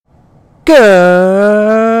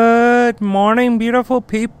Good morning, beautiful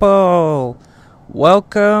people.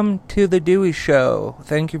 Welcome to the Dewey Show.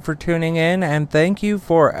 Thank you for tuning in, and thank you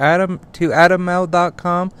for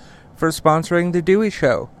AdamL.com for sponsoring the Dewey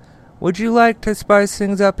Show. Would you like to spice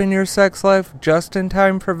things up in your sex life just in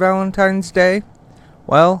time for Valentine's Day?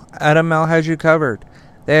 Well, AdamL has you covered.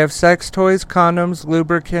 They have sex toys, condoms,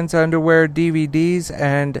 lubricants, underwear, DVDs,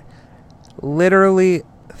 and literally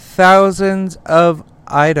thousands of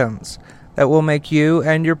items that will make you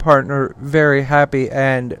and your partner very happy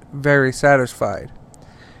and very satisfied.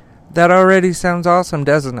 That already sounds awesome,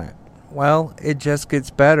 doesn't it? Well, it just gets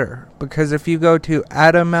better, because if you go to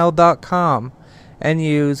AdamL.com and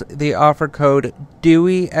use the offer code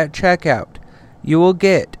DEWEY at checkout, you will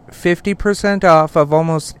get 50% off of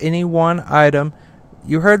almost any one item.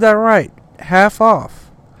 You heard that right, half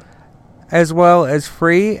off, as well as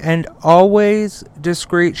free and always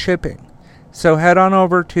discreet shipping. So head on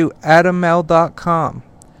over to AdamL.com.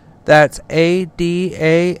 That's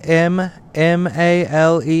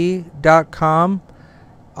ADAMMALE.com.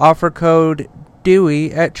 Offer code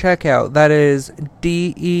DEWEY at checkout. That is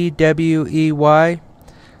DEWEY.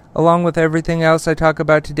 Along with everything else I talk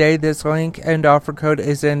about today, this link and offer code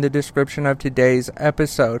is in the description of today's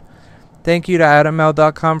episode. Thank you to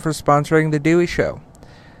AdamL.com for sponsoring the Dewey Show.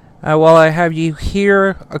 While I have you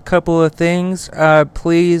here, a couple of things.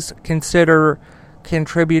 Please consider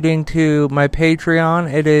contributing to my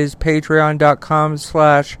Patreon. It is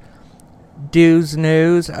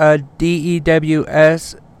patreon.com/dewsnews,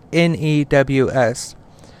 DEWSNEWS.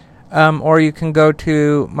 Or you can go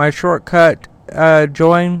to my shortcut,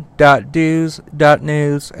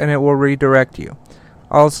 join.dews.news, and it will redirect you.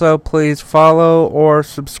 Also, please follow or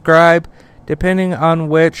subscribe, depending on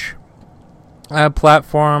which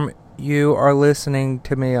platform you are listening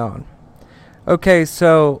to me on. Okay,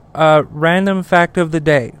 so random fact of the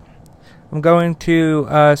day. I'm going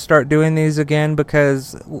to start doing these again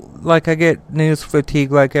because, I get news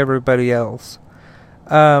fatigue like everybody else.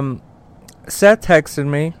 Seth texted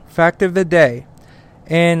me, fact of the day.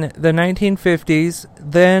 In the 1950s,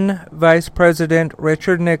 then Vice President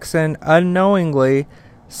Richard Nixon unknowingly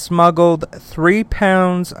smuggled 3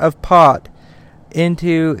 pounds of pot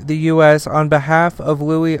into the U.S. on behalf of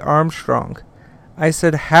Louis Armstrong. I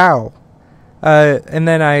said, how? And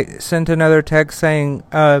then I sent another text saying,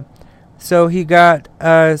 so he got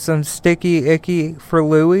some sticky icky for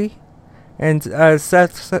Louis? And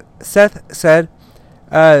Seth said,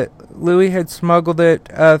 Louis had smuggled it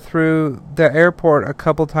through the airport a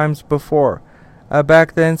couple times before.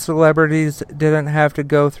 Back then, celebrities didn't have to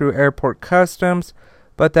go through airport customs,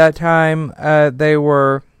 but that time they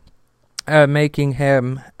were making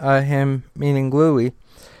him meaning Louis.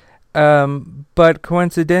 But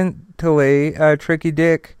coincidentally, Tricky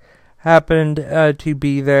Dick happened to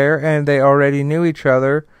be there, and they already knew each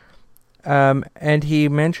other. And he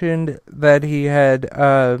mentioned that he had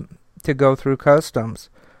to go through customs.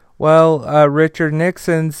 Well, Richard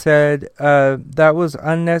Nixon said that's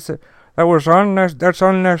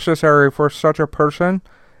unnecessary for such a person,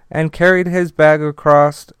 and carried his bag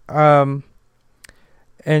across.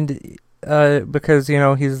 Because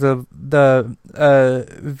he's the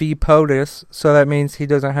V POTUS, so that means he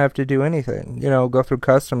doesn't have to do anything, go through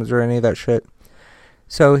customs or any of that shit.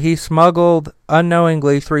 So he smuggled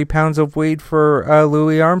unknowingly 3 pounds of weed for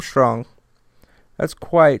Louis Armstrong. That's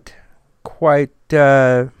quite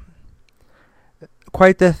the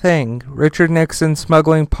thing. Richard Nixon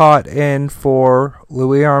smuggling pot in for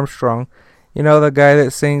Louis Armstrong. The guy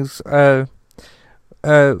that sings "What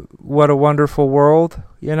a Wonderful World,"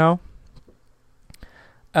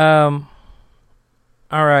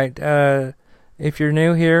 Alright, if you're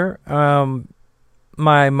new here,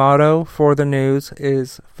 my motto for the news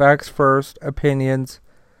is facts first, opinions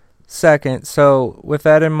second. So, with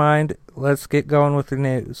that in mind, let's get going with the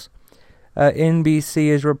news. NBC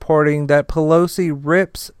is reporting that Pelosi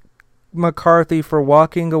rips McCarthy for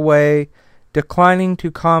walking away, declining to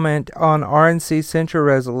comment on RNC censure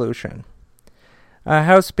resolution.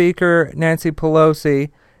 House Speaker Nancy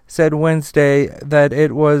Pelosi said Wednesday that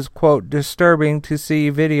it was, quote, disturbing to see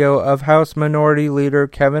video of House Minority Leader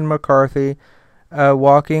Kevin McCarthy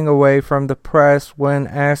walking away from the press when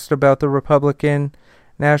asked about the Republican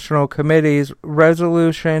National Committee's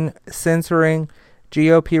resolution censoring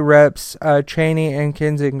GOP reps Cheney and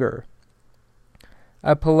Kinzinger.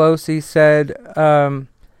 Pelosi said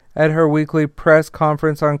at her weekly press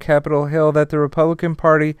conference on Capitol Hill that the Republican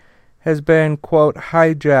Party has been, quote,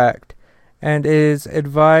 hijacked and is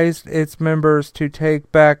advised its members to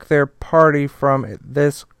take back their party from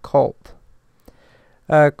this cult.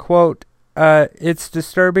 Quote, it's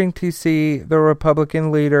disturbing to see the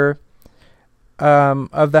Republican leader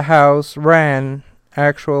of the House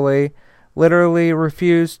literally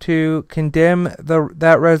refused to condemn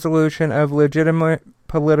that resolution of legitimate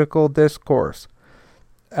political discourse.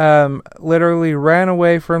 Literally ran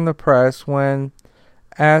away from the press when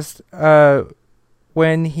asked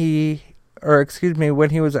when he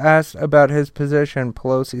was asked about his position.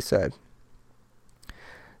 Pelosi said.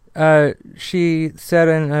 She said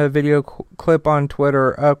in a video clip on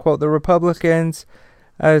Twitter, quote, "The Republicans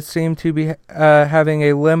seem to be having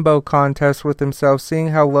a limbo contest with themselves, seeing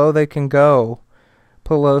how low they can go,"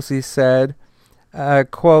 Pelosi said.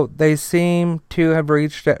 Quote, "They seem to have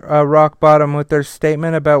reached rock bottom with their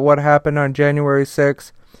statement about what happened on January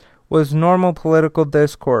 6th was normal political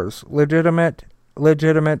discourse, legitimate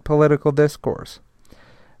political discourse."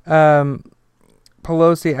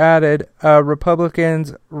 Pelosi added,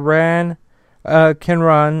 "Republicans can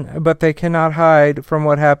run, but they cannot hide from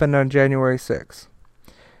what happened on January 6th.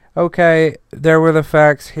 Okay, there were the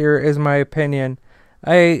facts. Here is my opinion.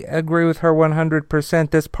 I agree with her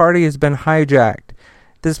 100%. This party has been hijacked.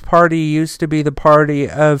 This party used to be the party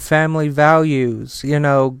of family values,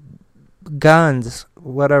 guns,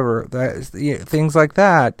 whatever, things like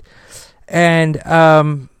that. And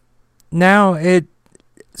now it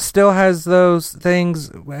still has those things,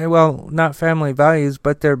 well, not family values,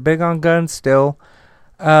 but they're big on guns still.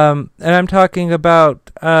 And I'm talking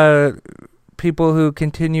about people who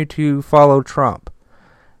continue to follow Trump.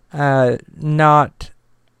 Not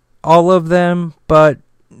all of them, but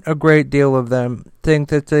a great deal of them think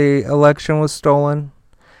that the election was stolen.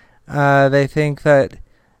 They think that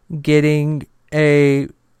getting a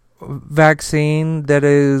vaccine that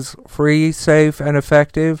is free, safe, and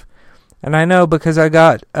effective. And I know because I've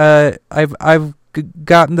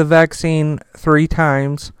gotten the vaccine 3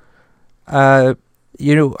 times. I've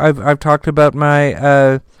talked about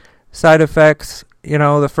my side effects.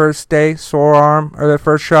 The first day, sore arm, or the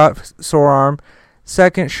first shot, sore arm.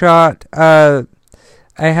 Second shot, I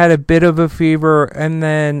had a bit of a fever and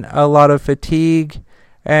then a lot of fatigue.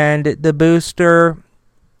 And the booster,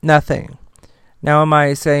 nothing. Now, am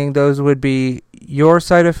I saying those would be your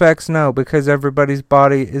side effects? No, because everybody's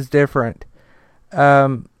body is different.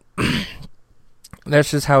 That's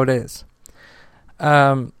just how it is.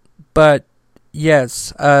 But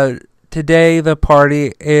yes, today the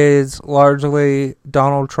party is largely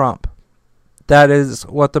Donald Trump. That is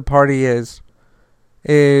what the party is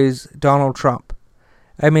Donald Trump.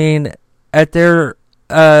 I mean, at their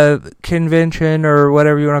convention or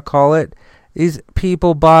whatever you want to call it, these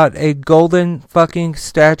people bought a golden fucking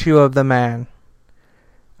statue of the man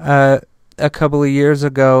a couple of years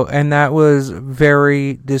ago, and that was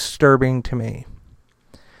very disturbing to me.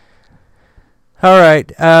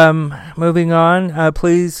 Alright, moving on.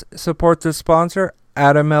 Please support the sponsor,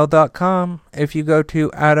 AdamL.com. If you go to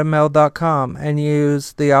AdamL.com and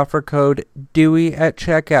use the offer code DEWEY at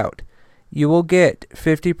checkout, you will get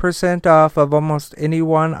 50% off of almost any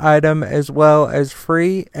one item, as well as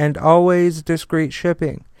free and always discreet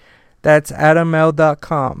shipping. That's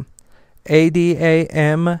AdamL.com.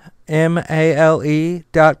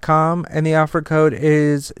 ADAMMALE.com, and the offer code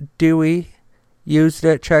is DEWEY, used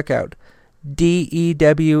at checkout.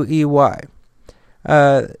 DEWEY.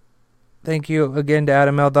 Thank you again to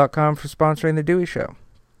AdamL.com for sponsoring the Dewey Show.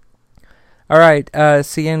 Alright,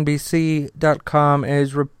 CNBC.com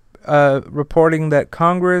is reporting that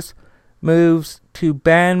Congress moves to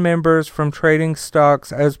ban members from trading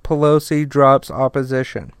stocks as Pelosi drops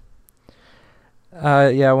opposition.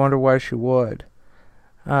 I wonder why she would.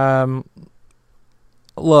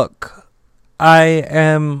 Look, I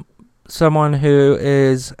am someone who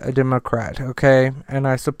is a Democrat, okay? And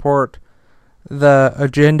I support the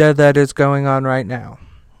agenda that is going on right now.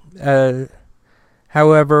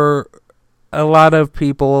 However, a lot of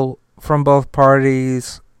people from both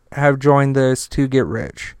parties have joined this to get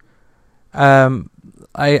rich.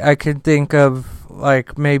 I can think of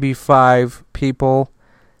like maybe 5 people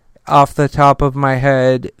off the top of my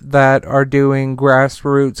head that are doing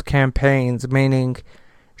grassroots campaigns, meaning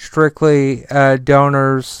strictly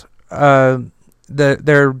donors.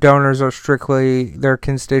 Their donors are strictly their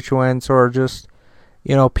constituents or just,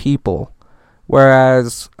 people.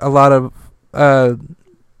 Whereas a lot of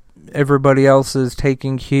everybody else is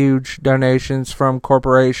taking huge donations from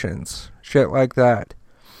corporations. Shit like that.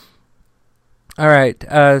 Alright,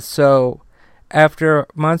 so after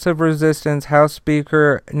months of resistance, House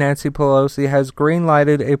Speaker Nancy Pelosi has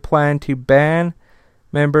green-lighted a plan to ban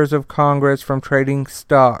members of Congress from trading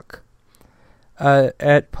stock.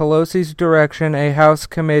 At Pelosi's direction, a House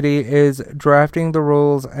committee is drafting the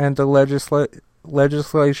rules, and the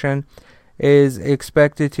legislation is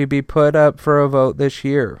expected to be put up for a vote this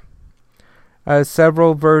year.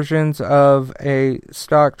 Several versions of a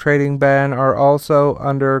stock trading ban are also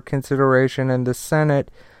under consideration in the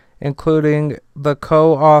Senate, including the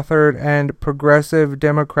co-authored and progressive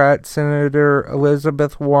Democrat Senator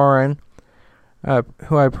Elizabeth Warren,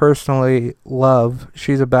 who I personally love.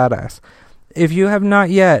 She's a badass. If you have not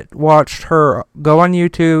yet watched her, go on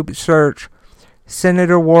YouTube, search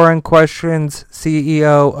Senator Warren Questions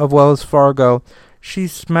CEO of Wells Fargo. She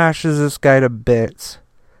smashes this guy to bits.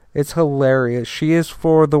 It's hilarious. She is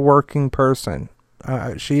for the working person.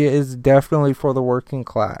 She is definitely for the working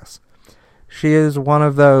class. She is one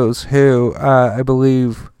of those who, I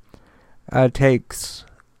believe, does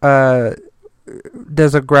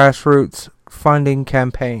a grassroots funding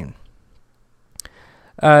campaign.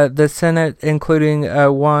 The Senate, including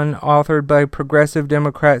one authored by Progressive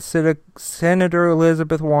Democrat Senator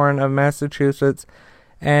Elizabeth Warren of Massachusetts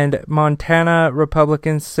and Montana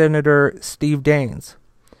Republican Senator Steve Daines.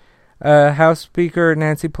 House Speaker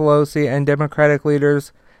Nancy Pelosi and Democratic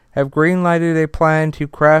leaders have green-lighted a plan to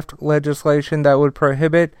craft legislation that would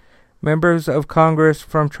prohibit members of Congress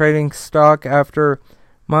from trading stock after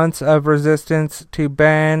months of resistance to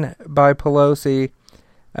ban by Pelosi.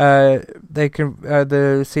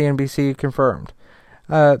 The CNBC confirmed.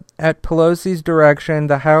 At Pelosi's direction,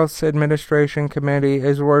 the House Administration Committee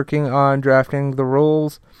is working on drafting the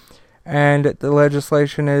rules, and the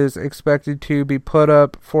legislation is expected to be put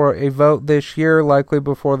up for a vote this year, likely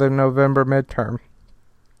before the November midterm.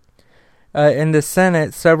 In the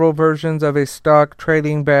Senate, several versions of a stock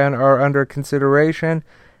trading ban are under consideration,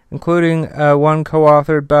 including one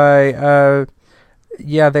co-authored by,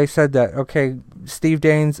 they said that. Okay, Steve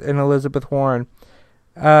Daines and Elizabeth Warren.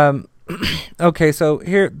 Okay, so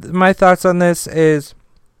here, my thoughts on this is,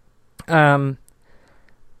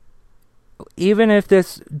 even if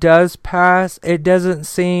this does pass, it doesn't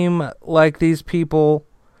seem like these people,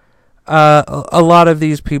 a lot of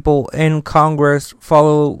these people in Congress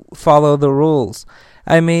follow the rules.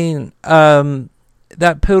 I mean,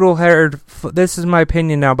 that poodle-haired, this is my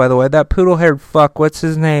opinion now, by the way, that poodle-haired fuck, what's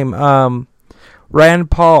his name?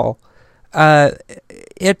 Rand Paul.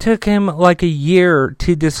 It took him like a year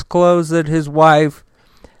to disclose that his wife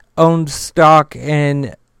owned stock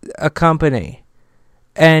in a company.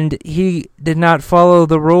 And he did not follow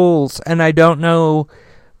the rules, and I don't know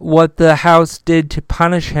what the House did to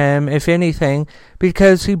punish him, if anything,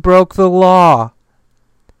 because he broke the law.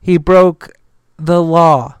 He broke the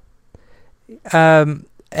law. And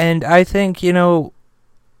I think,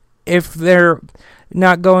 if they're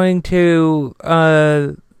not going to,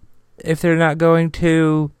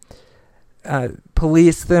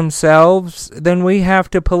 police themselves, then we have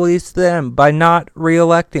to police them by not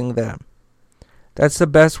re-electing them. That's the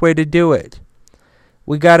best way to do it.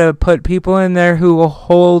 We got to put people in there who will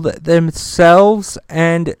hold themselves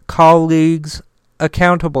and colleagues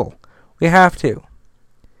accountable. We have to.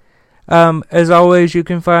 As always, you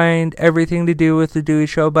can find everything to do with The Dewey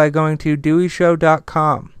Show by going to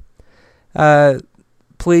deweyshow.com.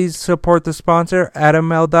 Please support the sponsor,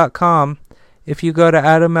 AdamL.com. If you go to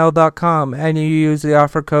AdamL.com and you use the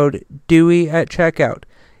offer code DEWEY at checkout,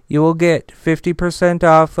 you will get 50%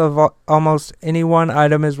 off of almost any one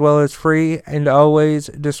item, as well as free and always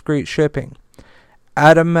discreet shipping.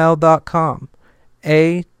 AdamMale.com.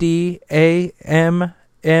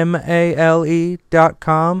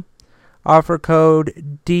 ADAMMALE.com. Offer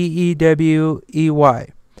code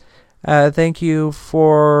DEWEY. Thank you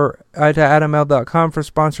to AdamMale.com for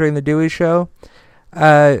sponsoring The Dewey Show.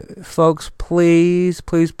 Folks, please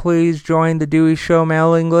join the Dewey Show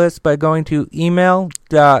mailing list by going to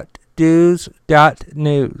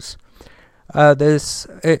email.dews.news.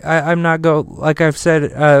 I'm not like I've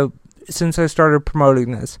said, since I started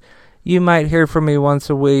promoting this, you might hear from me once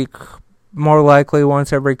a week, more likely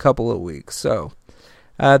once every couple of weeks. So,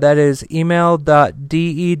 that is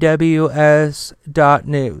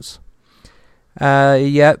email.dews.news.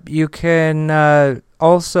 You can,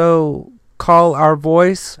 also call our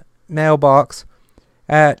voice mailbox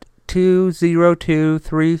at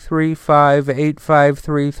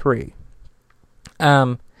 202-335-8533.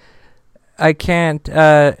 I can't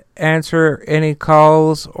answer any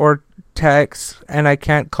calls or texts, and I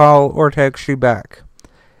can't call or text you back.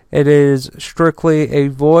 It is strictly a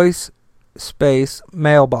voice space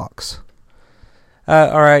mailbox.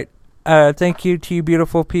 Alright. Thank you to you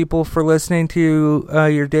beautiful people for listening to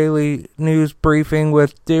your daily news briefing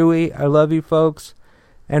with Dewey. I love you folks.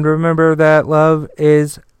 And remember that love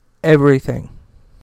is everything.